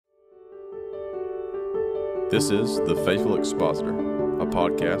This is The Faithful Expositor, a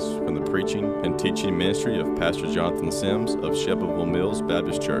podcast from the preaching and teaching ministry of Pastor Jonathan Sims of Shepherdville Mills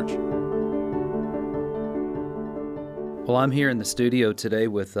Baptist Church. Well, I'm here in the studio today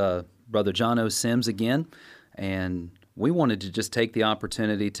with Brother John O. Sims again, and we wanted to just take the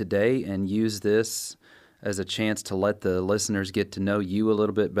opportunity today and use this as a chance to let the listeners get to know you a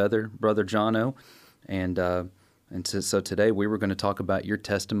little bit better, Brother John O. So today we were going to talk about your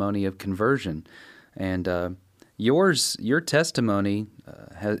testimony of conversion. And your testimony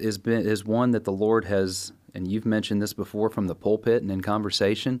is one that the Lord has, and you've mentioned this before from the pulpit and in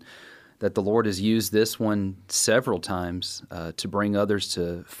conversation, that the Lord has used this one several times to bring others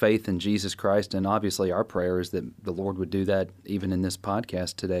to faith in Jesus Christ. And obviously our prayer is that the Lord would do that even in this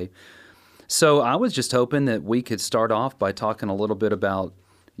podcast today. So I was just hoping that we could start off by talking a little bit about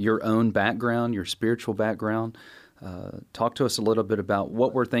your own background, your spiritual background. Talk to us a little bit about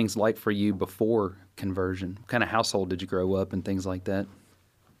what were things like for you before conversion? What kind of household did you grow up and things like that?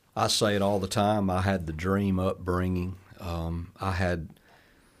 I say it all the time. I had the dream upbringing. I had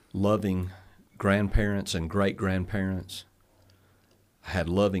loving grandparents and great-grandparents. I had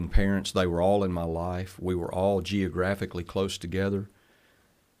loving parents. They were all in my life. We were all geographically close together.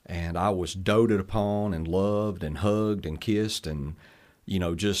 And I was doted upon and loved and hugged and kissed and,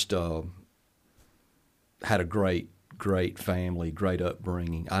 just had a great family, great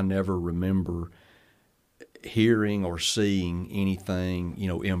upbringing. I never remember hearing or seeing anything,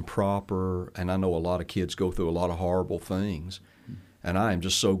 improper. And I know a lot of kids go through a lot of horrible things. And I am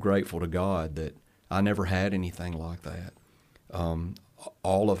just so grateful to God that I never had anything like that.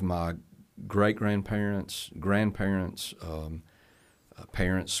 All of my great-grandparents, grandparents,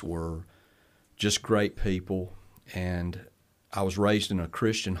 parents were just great people. And I was raised in a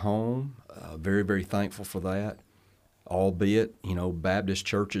Christian home, very, very thankful for that, albeit, Baptist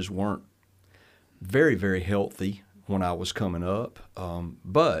churches weren't very, very healthy when I was coming up,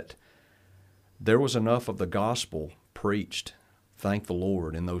 but there was enough of the gospel preached, thank the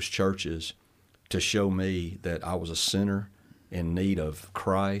Lord, in those churches to show me that I was a sinner in need of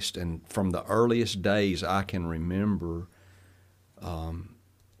Christ. And from the earliest days I can remember,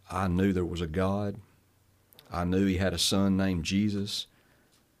 I knew there was a God. I knew He had a Son named Jesus,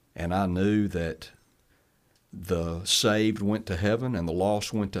 and I knew that the saved went to heaven and the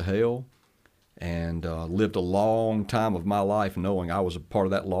lost went to hell, and lived a long time of my life knowing I was a part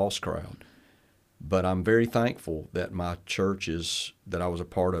of that lost crowd. But I'm very thankful that my churches that I was a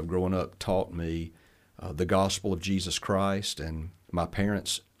part of growing up taught me the gospel of Jesus Christ, and my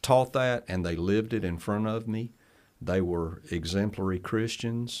parents taught that, and they lived it in front of me. They were exemplary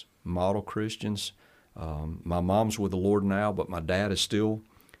Christians, model Christians. My mom's with the Lord now, but my dad is still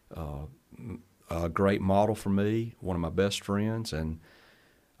a great model for me, one of my best friends, and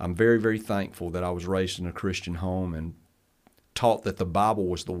I'm very, very thankful that I was raised in a Christian home and taught that the Bible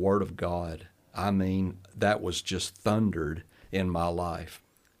was the Word of God. I mean, that was just thundered in my life,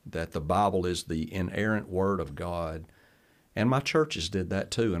 that the Bible is the inerrant Word of God, and my churches did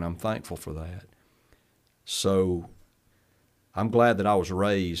that too, and I'm thankful for that. So I'm glad that I was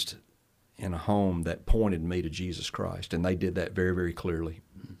raised in a home that pointed me to Jesus Christ, and they did that very, very clearly.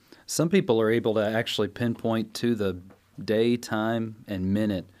 Some people are able to actually pinpoint to the day, time, and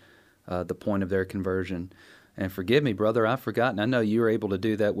minute the point of their conversion. And forgive me, brother, I've forgotten. I know you were able to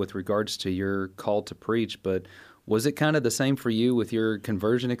do that with regards to your call to preach, but was it kind of the same for you with your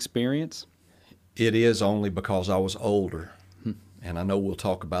conversion experience? It is, only because I was older, and I know we'll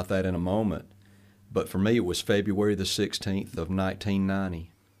talk about that in a moment. But for me, it was February the 16th of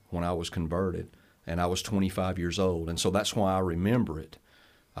 1990 when I was converted, and I was 25 years old, and so that's why I remember it.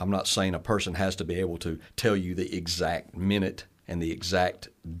 I'm not saying a person has to be able to tell you the exact minute and the exact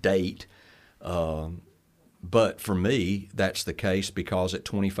date, but for me, that's the case because at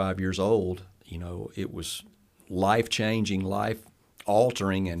 25 years old, it was life-changing,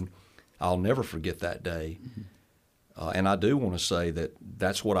 life-altering, and I'll never forget that day. And I do want to say that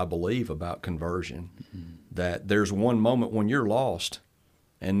that's what I believe about conversion, that there's one moment when you're lost,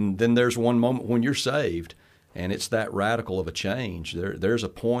 and then there's one moment when you're saved, and it's that radical of a change. There's a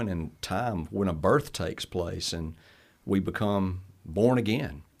point in time when a birth takes place, and we become born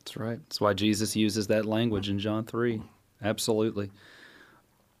again. That's right. That's why Jesus uses that language in John 3. Absolutely.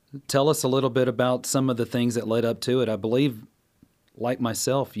 Tell us a little bit about some of the things that led up to it. I believe, like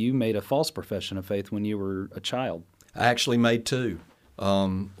myself, you made a false profession of faith when you were a child. I actually made two.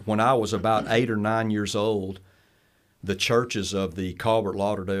 When I was about 8 or 9 years old, the churches of the Colbert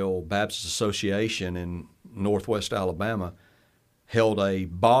Lauderdale Baptist Association in Northwest Alabama held a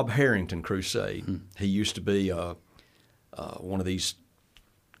Bob Harrington crusade. He used to be one of these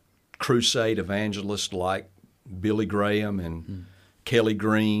crusade evangelists like Billy Graham and Kelly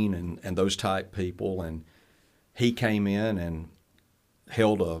Green and those type people. And he came in and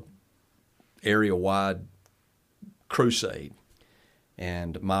held a area-wide crusade.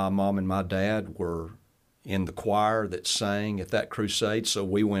 And my mom and my dad were in the choir that sang at that crusade, so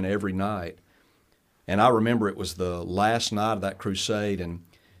we went every night. And I remember it was the last night of that crusade, and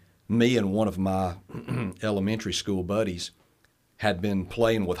me and one of my elementary school buddies had been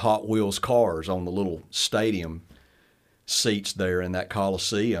playing with Hot Wheels cars on the little stadium seats there in that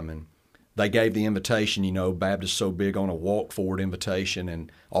Coliseum. And they gave the invitation, you know, Baptist so big on a walk forward invitation,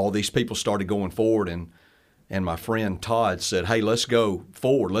 and all these people started going forward, and my friend Todd said, hey, let's go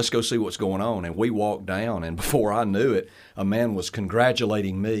forward. Let's go see what's going on. And we walked down, and before I knew it, a man was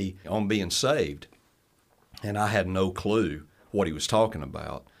congratulating me on being saved. And I had no clue what he was talking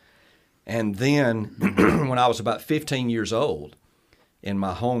about. And then when I was about 15 years old, in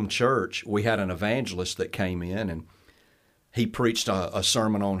my home church, we had an evangelist that came in, and he preached a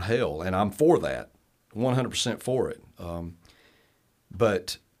sermon on hell. And I'm for that, 100% for it.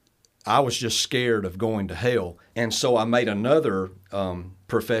 But I was just scared of going to hell. And so I made another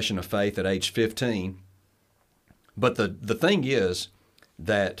profession of faith at age 15. But the thing is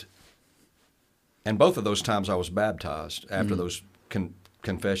that, and both of those times I was baptized after those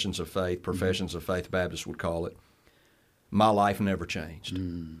confessions of faith, professions of faith, Baptists would call it, my life never changed.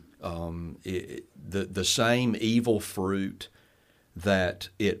 The same evil fruit that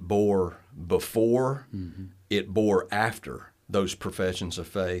it bore before, it bore after those professions of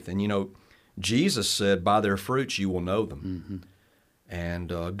faith. And, you know, Jesus said, by their fruits you will know them.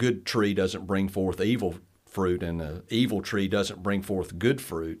 And a good tree doesn't bring forth evil fruit, and an evil tree doesn't bring forth good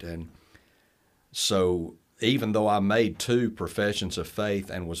fruit. And so even though I made 2 professions of faith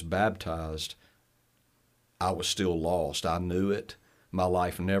and was baptized, I was still lost. I knew it. My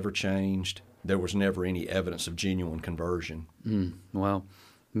life never changed. There was never any evidence of genuine conversion. Well,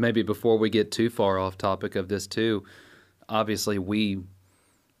 maybe before we get too far off topic of this too, obviously we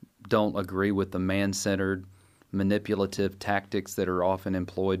don't agree with the man-centered, manipulative tactics that are often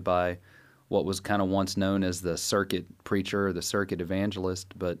employed by what was kind of once known as the circuit preacher or the circuit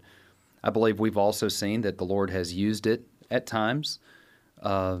evangelist. But I believe we've also seen that the Lord has used it at times.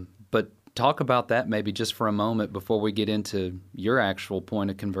 But talk about that maybe just for a moment before we get into your actual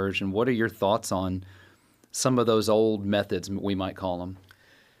point of conversion. What are your thoughts on some of those old methods, we might call them?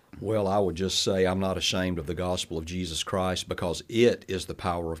 Well, I would just say I'm not ashamed of the gospel of Jesus Christ, because it is the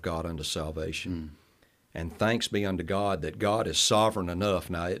power of God unto salvation. And thanks be unto God that God is sovereign enough.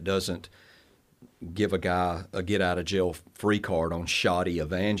 Now, it doesn't give a guy a get-out-of-jail-free card on shoddy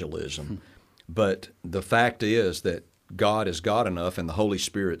evangelism. But the fact is that God is God enough, and the Holy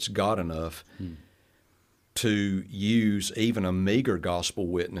Spirit's God enough to use even a meager gospel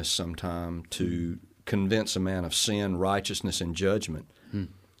witness sometime to convince a man of sin, righteousness, and judgment.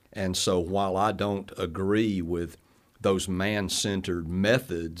 And so while I don't agree with those man-centered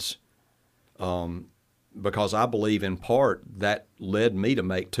methods, because I believe in part that led me to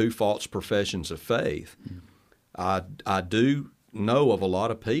make 2 false professions of faith, I do know of a lot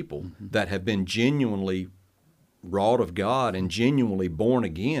of people that have been genuinely wrought of God and genuinely born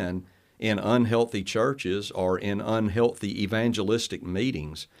again in unhealthy churches or in unhealthy evangelistic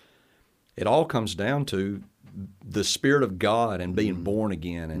meetings. It all comes down to the Spirit of God and being born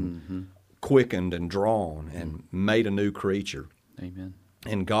again and quickened and drawn and made a new creature. Amen.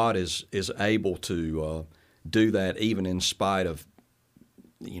 And God is able to do that even in spite of,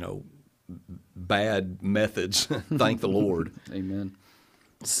 you know, bad methods. Thank the Lord. Amen.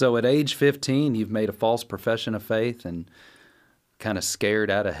 So at age 15, you've made a false profession of faith and kind of scared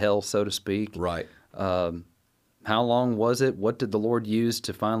out of hell, so to speak. Right. How long was it? What did the Lord use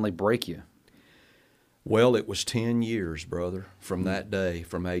to finally break you? Well, it was 10 years, brother, from that day,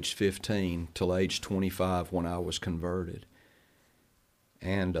 from age 15 till age 25 when I was converted.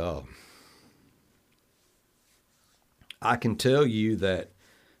 And I can tell you that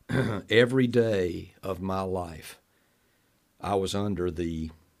every day of my life, I was under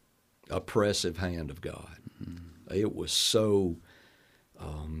the oppressive hand of God. It was so,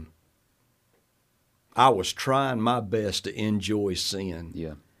 I was trying my best to enjoy sin.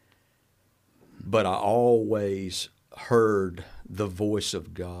 Yeah. But I always heard the voice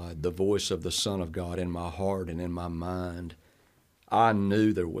of God, the voice of the Son of God in my heart and in my mind. I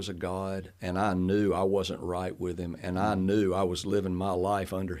knew there was a God, and I knew I wasn't right with Him, and I knew I was living my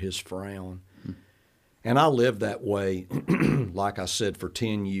life under His frown. And I lived that way, like I said, for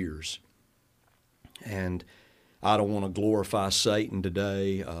 10 years. And I don't want to glorify Satan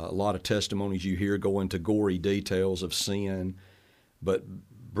today. A lot of testimonies you hear go into gory details of sin, but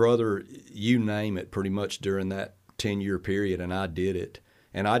brother, you name it, pretty much during that 10-year period, and I did it.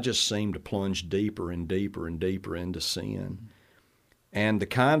 And I just seemed to plunge deeper and deeper and deeper into sin. And the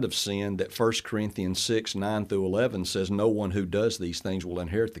kind of sin that 1 Corinthians 6, 9 through 11 says no one who does these things will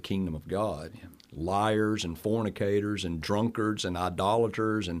inherit the kingdom of God. Yeah. Liars and fornicators and drunkards and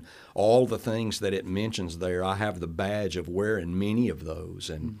idolaters and all the things that it mentions there, I have the badge of wearing many of those.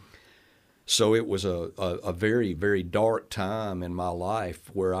 And so it was a very, very dark time in my life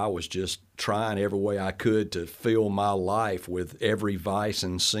where I was just trying every way I could to fill my life with every vice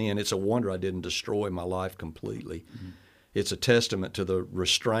and sin. It's a wonder I didn't destroy my life completely. Mm-hmm. It's a testament to the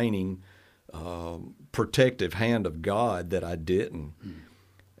restraining, protective hand of God that I didn't. Mm-hmm.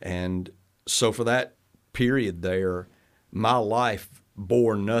 And so for that period there, my life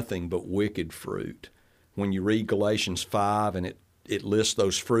bore nothing but wicked fruit. When you read Galatians 5 and it lists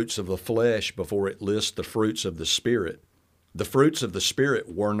those fruits of the flesh before it lists the fruits of the Spirit. The fruits of the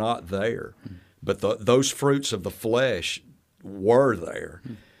Spirit were not there, but those fruits of the flesh were there.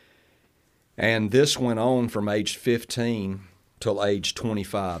 And this went on from age 15 till age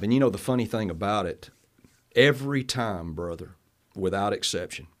 25. And you know the funny thing about it, every time, brother, without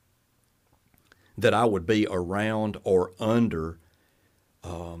exception, that I would be around or under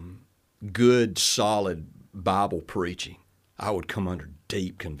good, solid Bible preaching, I would come under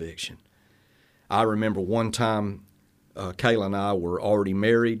deep conviction. I remember one time, Kayla and I were already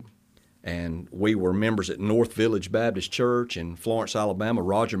married, and we were members at North Village Baptist Church in Florence, Alabama.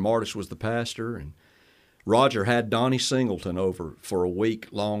 Roger Martis was the pastor, and Roger had Donnie Singleton over for a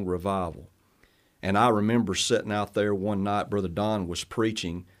week-long revival. And I remember sitting out there one night, Brother Don was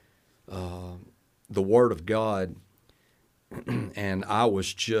preaching the Word of God, and I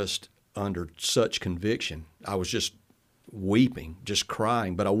was just under such conviction. I was just weeping, just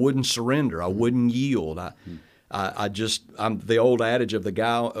crying, but I wouldn't surrender. I wouldn't yield. I'm the old adage of the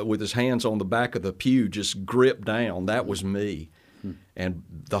guy with his hands on the back of the pew, just gripped down. That was me. And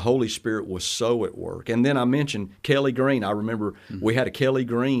the Holy Spirit was so at work. And then I mentioned Kelly Green. I remember we had a Kelly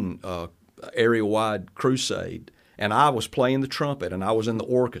Green area-wide crusade, and I was playing the trumpet, and I was in the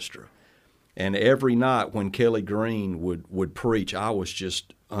orchestra. And every night when Kelly Green would preach, I was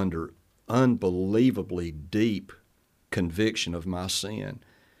just under unbelievably deep conviction of my sin.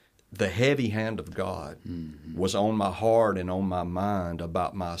 The heavy hand of God was on my heart and on my mind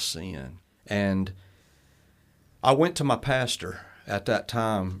about my sin. And I went to my pastor at that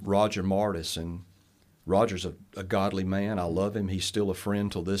time, Roger Martis, and Roger's a godly man. I love him. He's still a friend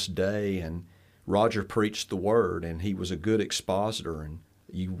till this day. And Roger preached the Word, and he was a good expositor. And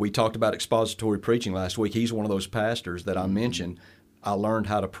we talked about expository preaching last week. He's one of those pastors that I mentioned I learned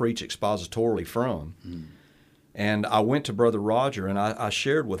how to preach expositorily from. And I went to Brother Roger, and I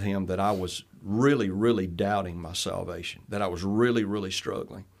shared with him that I was really, really doubting my salvation, that I was really, really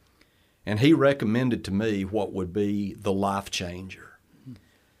struggling. And he recommended to me what would be the life changer.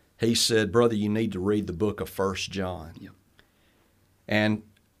 He said, "Brother, you need to read the book of 1 John." Yep. And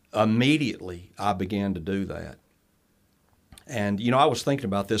immediately I began to do that. And, you know, I was thinking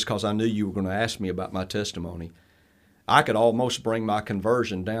about this because I knew you were going to ask me about my testimony. I could almost bring my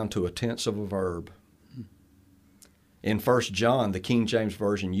conversion down to a tense of a verb. In 1 John, the King James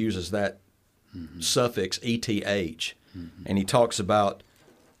Version uses that suffix ETH, and he talks about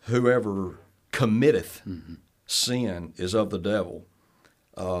whoever committeth sin is of the devil.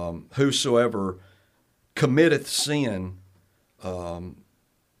 Whosoever committeth sin,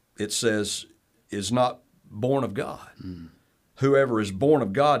 it says, is not born of God. Whoever is born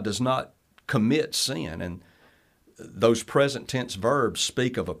of God does not commit sin. And those present tense verbs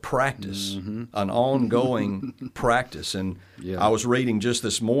speak of a practice, an ongoing practice. And I was reading just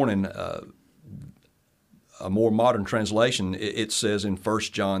this morning a more modern translation. It says in 1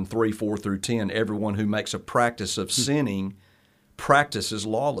 John 3, 4 through 10, everyone who makes a practice of sinning practices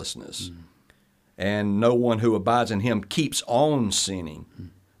lawlessness. And no one who abides in him keeps on sinning.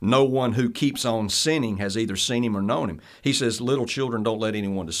 No one who keeps on sinning has either seen him or known him. He says, little children, don't let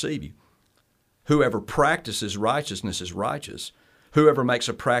anyone deceive you. Whoever practices righteousness is righteous. Whoever makes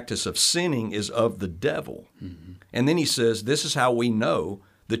a practice of sinning is of the devil. And then he says, this is how we know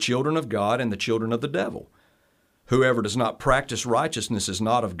the children of God and the children of the devil. Whoever does not practice righteousness is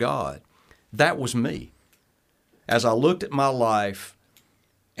not of God. That was me. As I looked at my life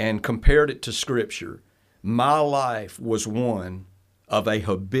and compared it to Scripture, my life was one of a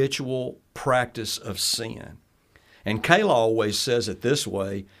habitual practice of sin. And Kayla always says it this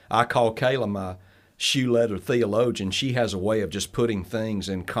way. I call Kayla my shoe leather theologian. She has a way of just putting things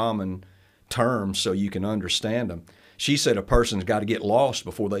in common terms so you can understand them. She said a person's got to get lost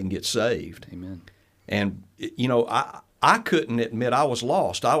before they can get saved. Amen. And, you know, I couldn't admit I was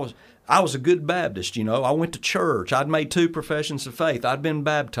lost. I was a good Baptist, you know. I went to church. I'd made 2 professions of faith. I'd been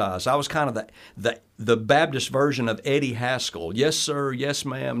baptized. I was kind of the Baptist version of Eddie Haskell. Yes, sir. Yes,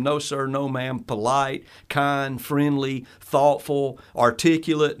 ma'am. No, sir. No, ma'am. Polite, kind, friendly, thoughtful,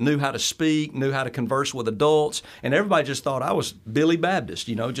 articulate, knew how to speak, knew how to converse with adults. And everybody just thought I was Billy Baptist,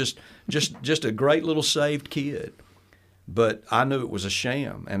 you know, just a great little saved kid. But I knew it was a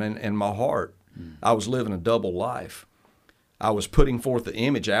sham. And in my heart, I was living a double life. I was putting forth the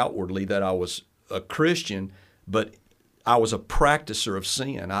image outwardly that I was a Christian, but I was a practicer of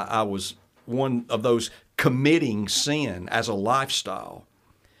sin. I was one of those committing sin as a lifestyle.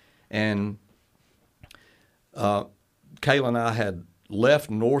 And Kayla and I had left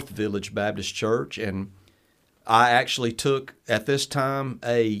North Village Baptist Church, and I actually took, at this time,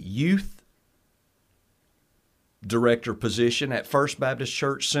 a youth director position at First Baptist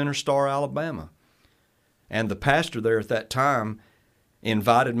Church, Center Star, Alabama. And the pastor there at that time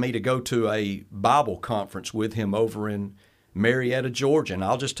invited me to go to a Bible conference with him over in Marietta, Georgia. And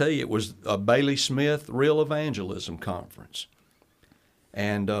I'll just tell you, it was a Bailey Smith Real Evangelism Conference.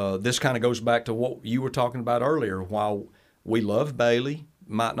 And this kind of goes back to what you were talking about earlier. While we love Bailey,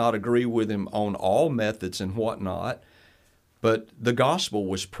 might not agree with him on all methods and whatnot, but the gospel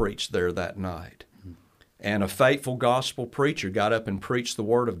was preached there that night. And a faithful gospel preacher got up and preached the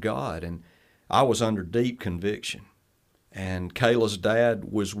Word of God. And I was under deep conviction, and Kayla's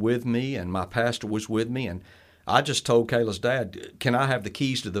dad was with me, and my pastor was with me, and I just told Kayla's dad, can I have the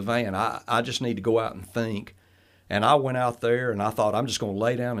keys to the van? I just need to go out and think. And I went out there, and I thought, I'm just going to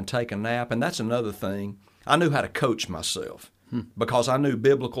lay down and take a nap. And that's another thing. I knew how to coach myself because I knew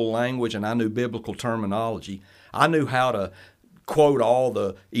biblical language and I knew biblical terminology. I knew how to quote all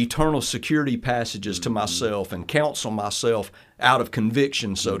the eternal security passages to myself and counsel myself out of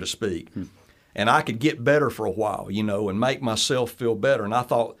conviction, so to speak. And I could get better for a while, you know, and make myself feel better. And I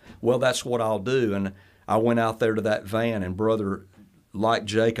thought, well, that's what I'll do. And I went out there to that van, and brother, like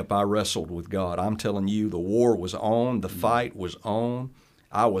Jacob, I wrestled with God. I'm telling you, the war was on, the fight was on.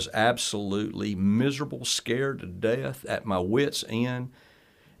 I was absolutely miserable, scared to death, at my wits' end.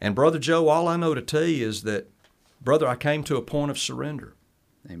 And Brother Joe, all I know to tell you is that, brother, I came to a point of surrender.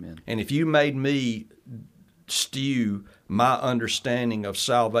 Amen. And if you made me stew my understanding of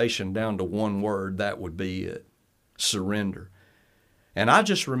salvation down to one word, that would be it: surrender. And I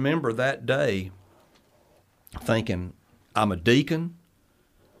just remember that day thinking, I'm a deacon,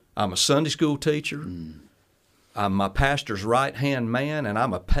 I'm a Sunday school teacher, I'm my pastor's right-hand man, and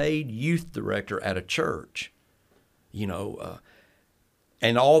I'm a paid youth director at a church. You know,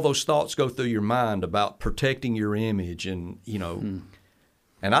 and all those thoughts go through your mind about protecting your image and, you know.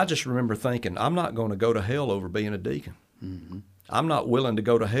 And I just remember thinking, I'm not going to go to hell over being a deacon. I'm not willing to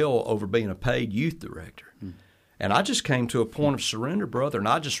go to hell over being a paid youth director. And I just came to a point of surrender, brother, and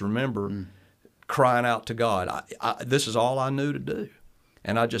I just remember crying out to God. This is all I knew to do.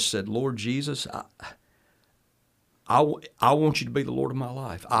 And I just said, Lord Jesus, I want you to be the Lord of my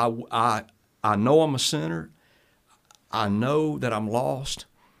life. I know I'm a sinner. I know that I'm lost,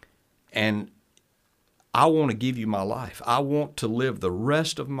 and I want to give you my life. I want to live the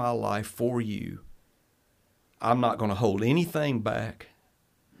rest of my life for you. I'm not going to hold anything back.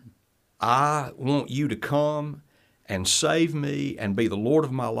 I want you to come and save me and be the Lord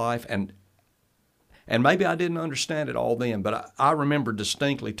of my life. And maybe I didn't understand it all then, but I remember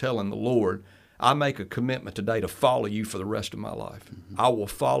distinctly telling the Lord, I make a commitment today to follow you for the rest of my life. I will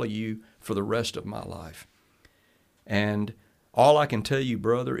follow you for the rest of my life. And all I can tell you,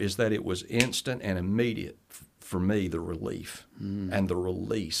 brother, is that it was instant and immediate for me, the relief and the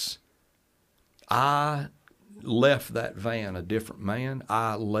release. I left that van a different man.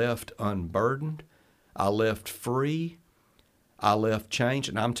 I left unburdened. I left free. I left changed.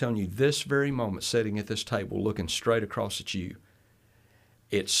 And I'm telling you, this very moment, sitting at this table, looking straight across at you,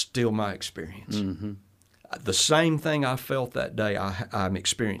 it's still my experience. The same thing I felt that day, I'm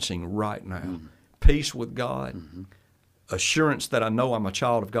experiencing right now. Peace with God, assurance that I know I'm a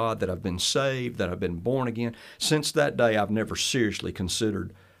child of God, that I've been saved, that I've been born again. Since that day, I've never seriously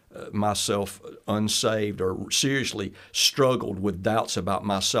considered myself unsaved or seriously struggled with doubts about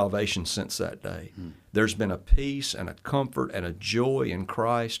my salvation since that day. There's been a peace and a comfort and a joy in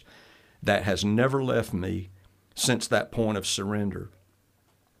Christ that has never left me since that point of surrender.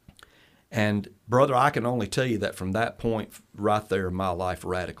 And, brother, I can only tell you that from that point right there, my life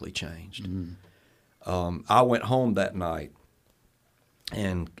radically changed. I went home that night,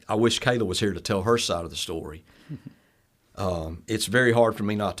 and I wish Kayla was here to tell her side of the story. It's very hard for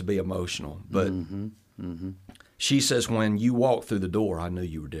me not to be emotional, but she says, when you walked through the door, I knew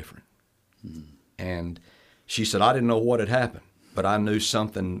you were different. And She said, I didn't know what had happened, but I knew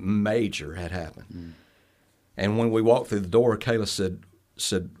something major had happened. Mm. And when we walked through the door, Kayla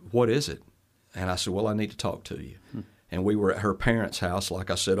said, what is it? And I said, well, I need to talk to you. Hmm. And we were at her parents' house, like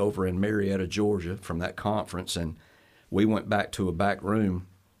I said, over in Marietta, Georgia, from that conference. And we went back to a back room,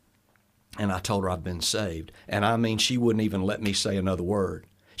 and I told her I'd been saved. And I mean, she wouldn't even let me say another word.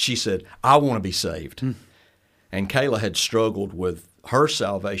 She said, I want to be saved. Hmm. And Kayla had struggled with her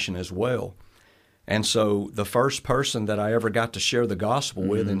salvation as well. And so the first person that I ever got to share the gospel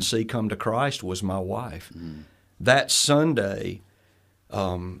with and see come to Christ was my wife. Mm. That Sunday,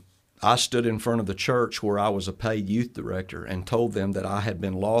 I stood in front of the church where I was a paid youth director and told them that I had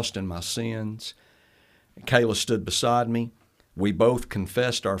been lost in my sins. Kayla stood beside me. We both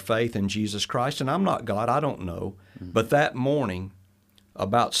confessed our faith in Jesus Christ. And I'm not God, I don't know. Mm. But that morning,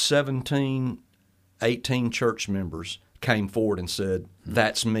 about 17, 18 church members came forward and said,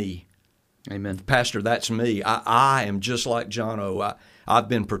 that's me. Amen. Pastor, that's me. I am just like John O. I've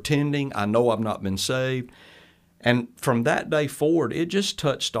been pretending. I know I've not been saved. And from that day forward, it just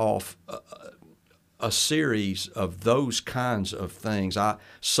touched off a series of those kinds of things. I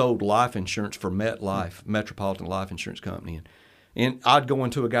sold life insurance for MetLife, Metropolitan Life Insurance Company. And I'd go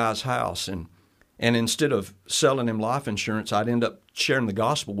into a guy's house, and instead of selling him life insurance, I'd end up sharing the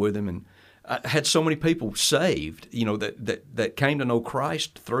gospel with him. And I had so many people saved, that came to know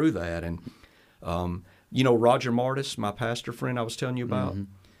Christ through that. And, Roger Martis, my pastor friend I was telling you about, mm-hmm.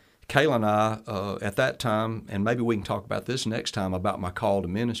 Kayla and I, at that time, and maybe we can talk about this next time about my call to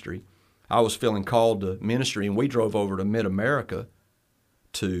ministry, I was feeling called to ministry, and we drove over to Mid-America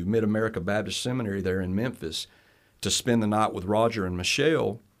Baptist Seminary there in Memphis to spend the night with Roger and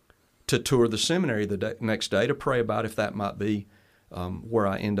Michelle to tour the seminary the next day to pray about if that might be where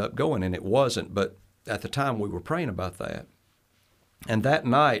I end up going. And it wasn't, but at the time we were praying about that. And that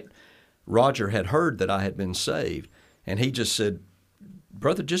night, Roger had heard that I had been saved, and he just said,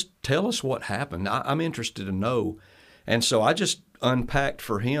 brother, just tell us what happened. I'm interested to know. And so I just unpacked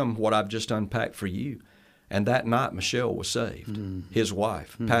for him what I've just unpacked for you. And that night, Michelle was saved, mm-hmm. his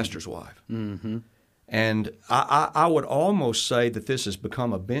wife, mm-hmm. pastor's wife. Mm-hmm. And I would almost say that this has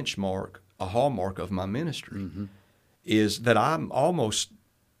become a benchmark, a hallmark of my ministry, mm-hmm. is that I'm almost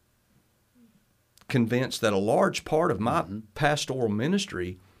convinced that a large part of my mm-hmm. pastoral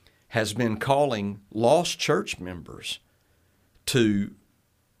ministry has been calling lost church members to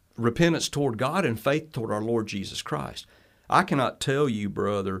repentance toward God and faith toward our Lord Jesus Christ. I cannot tell you,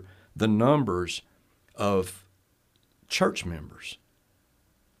 brother, the numbers of church members,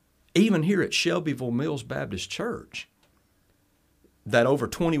 even here at Shelbyville Mills Baptist Church, that over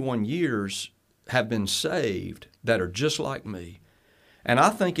 21 years have been saved that are just like me. And I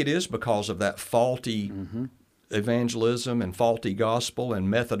think it is because of that faulty mm-hmm. evangelism and faulty gospel and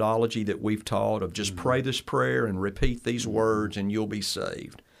methodology that we've taught of just mm-hmm. pray this prayer and repeat these mm-hmm. words and you'll be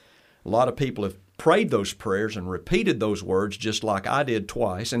saved. A lot of people have prayed those prayers and repeated those words just like I did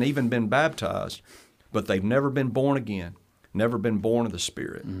twice and even been baptized, but they've never been born again, never been born of the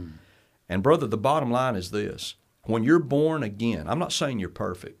Spirit. Mm. And brother, the bottom line is this. When you're born again, I'm not saying you're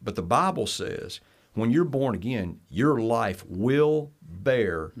perfect, but the Bible says when you're born again, your life will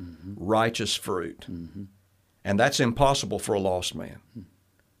bear mm-hmm. righteous fruit. Mm-hmm. And that's impossible for a lost man.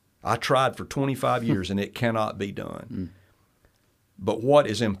 I tried for 25 years and it cannot be done. But what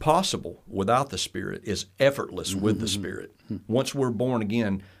is impossible without the Spirit is effortless with the Spirit. Once we're born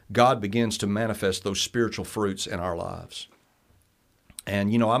again, God begins to manifest those spiritual fruits in our lives.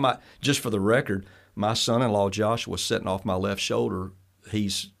 And, I might, just for the record, my son-in-law Joshua was sitting off my left shoulder.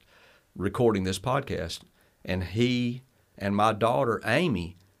 He's recording this podcast. And he and my daughter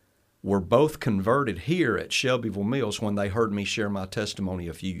Amy were both converted here at Shelbyville Mills when they heard me share my testimony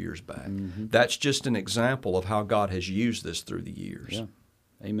a few years back. Mm-hmm. That's just an example of how God has used this through the years. Yeah,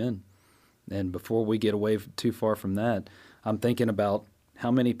 amen. And before we get away too far from that, I'm thinking about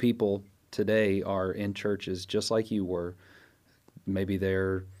how many people today are in churches just like you were. Maybe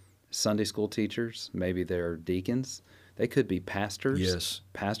they're Sunday school teachers, maybe they're deacons. They could be pastors, yes.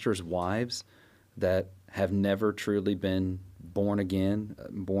 pastors' wives that have never truly been born again,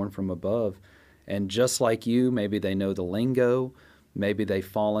 born from above. And just like you, maybe they know the lingo, maybe they've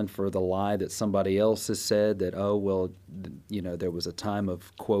fallen for the lie that somebody else has said that, there was a time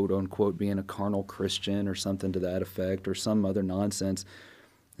of quote unquote being a carnal Christian or something to that effect or some other nonsense.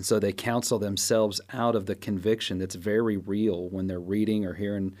 And so they counsel themselves out of the conviction that's very real when they're reading or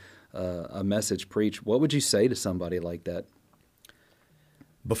hearing a message preached. What would you say to somebody like that?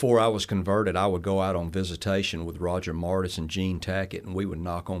 Before I was converted, I would go out on visitation with Roger Martis and Gene Tackett, and we would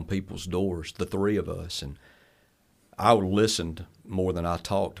knock on people's doors, the three of us. And I listened more than I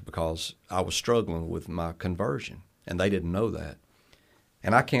talked because I was struggling with my conversion, and they didn't know that.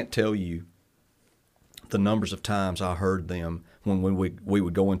 And I can't tell you the numbers of times I heard them when we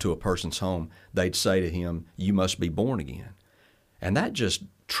would go into a person's home, they'd say to him, "You must be born again." And that just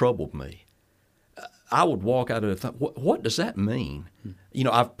troubled me. I would walk out of the what does that mean? You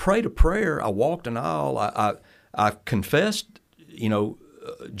know, I've prayed a prayer, I walked an aisle, I've confessed,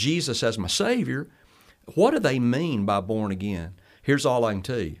 Jesus as my Savior. What do they mean by born again? Here's all I can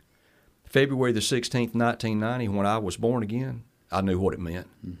tell you. February the 16th, 1990, when I was born again, I knew what it meant.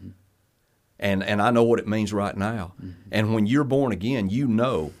 Mm-hmm. And I know what it means right now. Mm-hmm. And when you're born again, you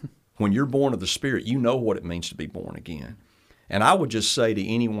know, when you're born of the Spirit, you know what it means to be born again. And I would just say to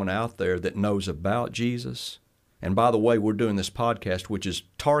anyone out there that knows about Jesus, and by the way, we're doing this podcast which is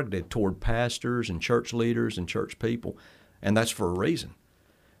targeted toward pastors and church leaders and church people, and that's for a reason.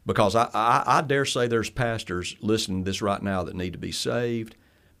 Because I dare say there's pastors listening to this right now that need to be saved,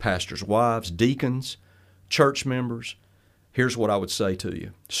 pastors' wives, deacons, church members. Here's what I would say to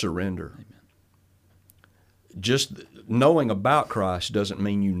you. Surrender. Amen. Just knowing about Christ doesn't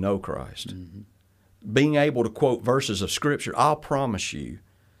mean you know Christ. Mm-hmm. Being able to quote verses of Scripture, I'll promise you,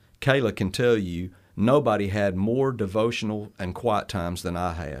 Kayla can tell you, nobody had more devotional and quiet times than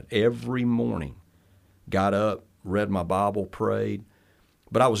I had. Every morning, got up, read my Bible, prayed,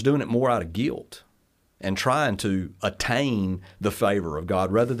 but I was doing it more out of guilt and trying to attain the favor of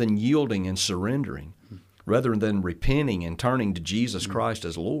God rather than yielding and surrendering, rather than repenting and turning to Jesus Christ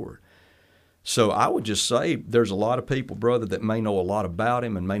as Lord. So I would just say there's a lot of people, brother, that may know a lot about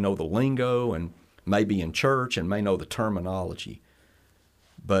Him and may know the lingo and may be in church and may know the terminology.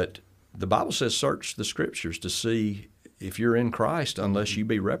 But the Bible says search the Scriptures to see if you're in Christ unless you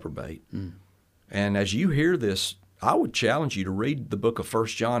be reprobate. Mm. And as you hear this, I would challenge you to read the book of 1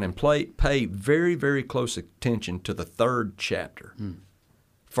 John and pay very, very close attention to the 3rd chapter.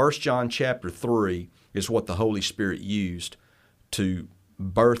 1 John chapter 3 is what the Holy Spirit used to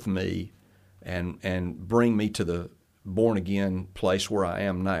birth me and bring me to the born-again place where I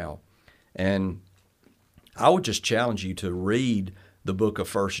am now. And I would just challenge you to read the book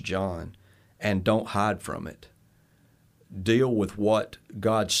of 1 John and don't hide from it. Deal with what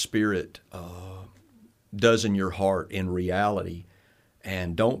God's Spirit does in your heart in reality,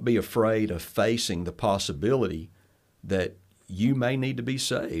 and don't be afraid of facing the possibility that you may need to be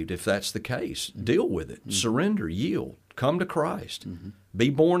saved. If that's the case, deal with it. Mm-hmm. Surrender, yield, come to Christ. Mm-hmm. Be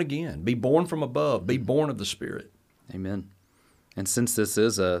born again, be born from above, be born of the Spirit. Amen. And since this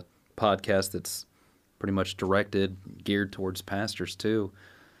is a podcast that's pretty much geared towards pastors too,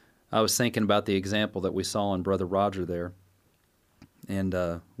 I was thinking about the example that we saw in Brother Roger there. And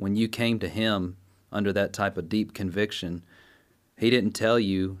when you came to him under that type of deep conviction, he didn't tell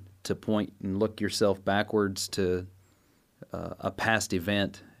you to point and look yourself backwards to a past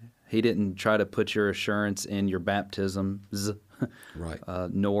event. He didn't try to put your assurance in your baptisms, right.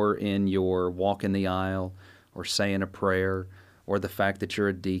 Nor in your walk in the aisle or saying a prayer or the fact that you're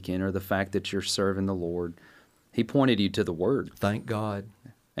a deacon or the fact that you're serving the Lord. He pointed you to the Word. Thank God.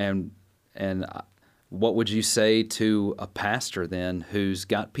 And what would you say to a pastor then who's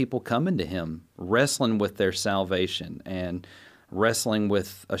got people coming to him, wrestling with their salvation and wrestling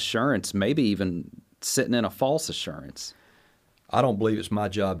with assurance, maybe even sitting in a false assurance? I don't believe it's my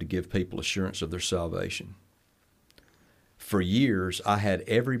job to give people assurance of their salvation. For years, I had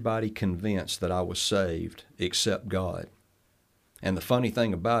everybody convinced that I was saved except God. And the funny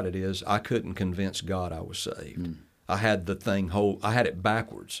thing about it is I couldn't convince God I was saved. I had I had it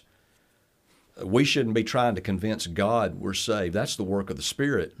backwards. We shouldn't be trying to convince God we're saved. That's the work of the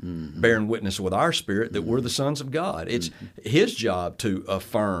Spirit, bearing witness with our spirit that we're the sons of God. It's His job to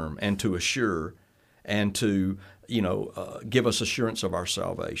affirm and to assure and to, give us assurance of our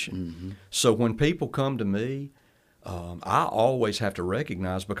salvation. So when people come to me, I always have to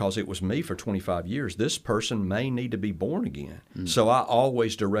recognize, because it was me for 25 years, this person may need to be born again. So I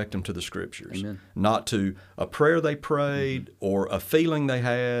always direct them to the Scriptures, Amen. Not to a prayer they prayed or a feeling they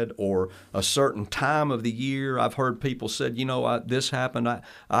had or a certain time of the year. I've heard people said, this happened,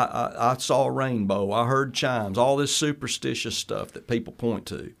 I saw a rainbow, I heard chimes, all this superstitious stuff that people point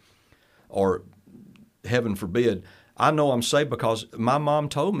to. Or, heaven forbid, I know I'm saved because my mom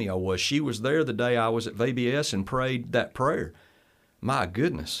told me I was. She was there the day I was at VBS and prayed that prayer. My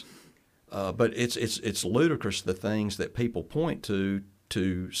goodness. But it's ludicrous, the things that people point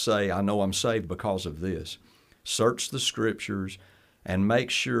to say, I know I'm saved because of this. Search the Scriptures and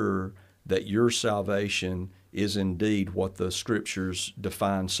make sure that your salvation is indeed what the Scriptures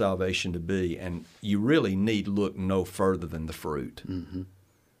define salvation to be. And you really need look no further than the fruit.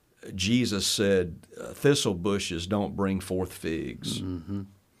 Jesus said, thistle bushes don't bring forth figs. Mm-hmm.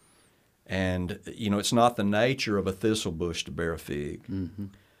 And, it's not the nature of a thistle bush to bear a fig. Mm-hmm.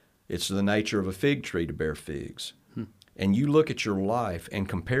 It's the nature of a fig tree to bear figs. And you look at your life and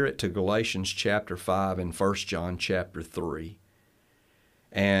compare it to Galatians chapter 5 and 1 John chapter 3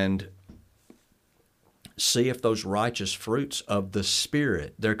 and see if those righteous fruits of the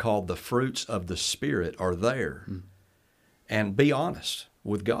Spirit, they're called the fruits of the Spirit, are there. And be honest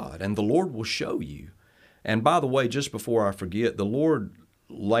with God, and the Lord will show you. And by the way, just before I forget, the Lord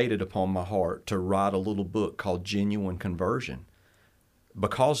laid it upon my heart to write a little book called Genuine Conversion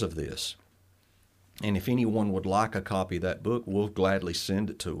because of this. And if anyone would like a copy of that book, we'll gladly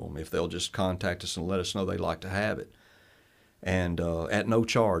send it to them if they'll just contact us and let us know they'd like to have it. And at no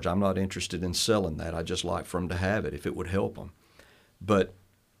charge. I'm not interested in selling that. I'd just like for them to have it if it would help them. But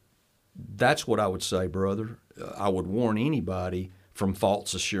that's what I would say, brother. I would warn anybody from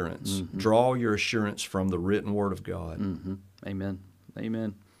false assurance. Mm-hmm. Draw your assurance from the written Word of God. Mm-hmm. Amen.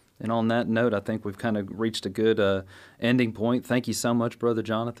 Amen. And on that note, I think we've kind of reached a good ending point. Thank you so much, Brother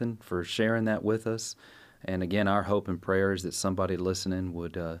Jonathan, for sharing that with us. And again, our hope and prayer is that somebody listening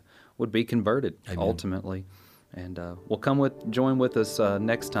would be converted. Amen. Ultimately. And we'll join with us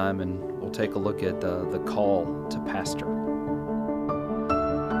next time, and we'll take a look at the call to pastor.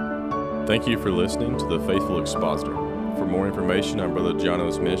 Thank you for listening to The Faithful Expositor. For more information on Brother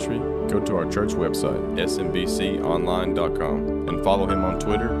Jono's ministry, go to our church website, smbconline.com, and follow him on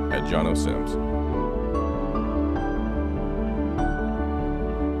Twitter at Jono Sims.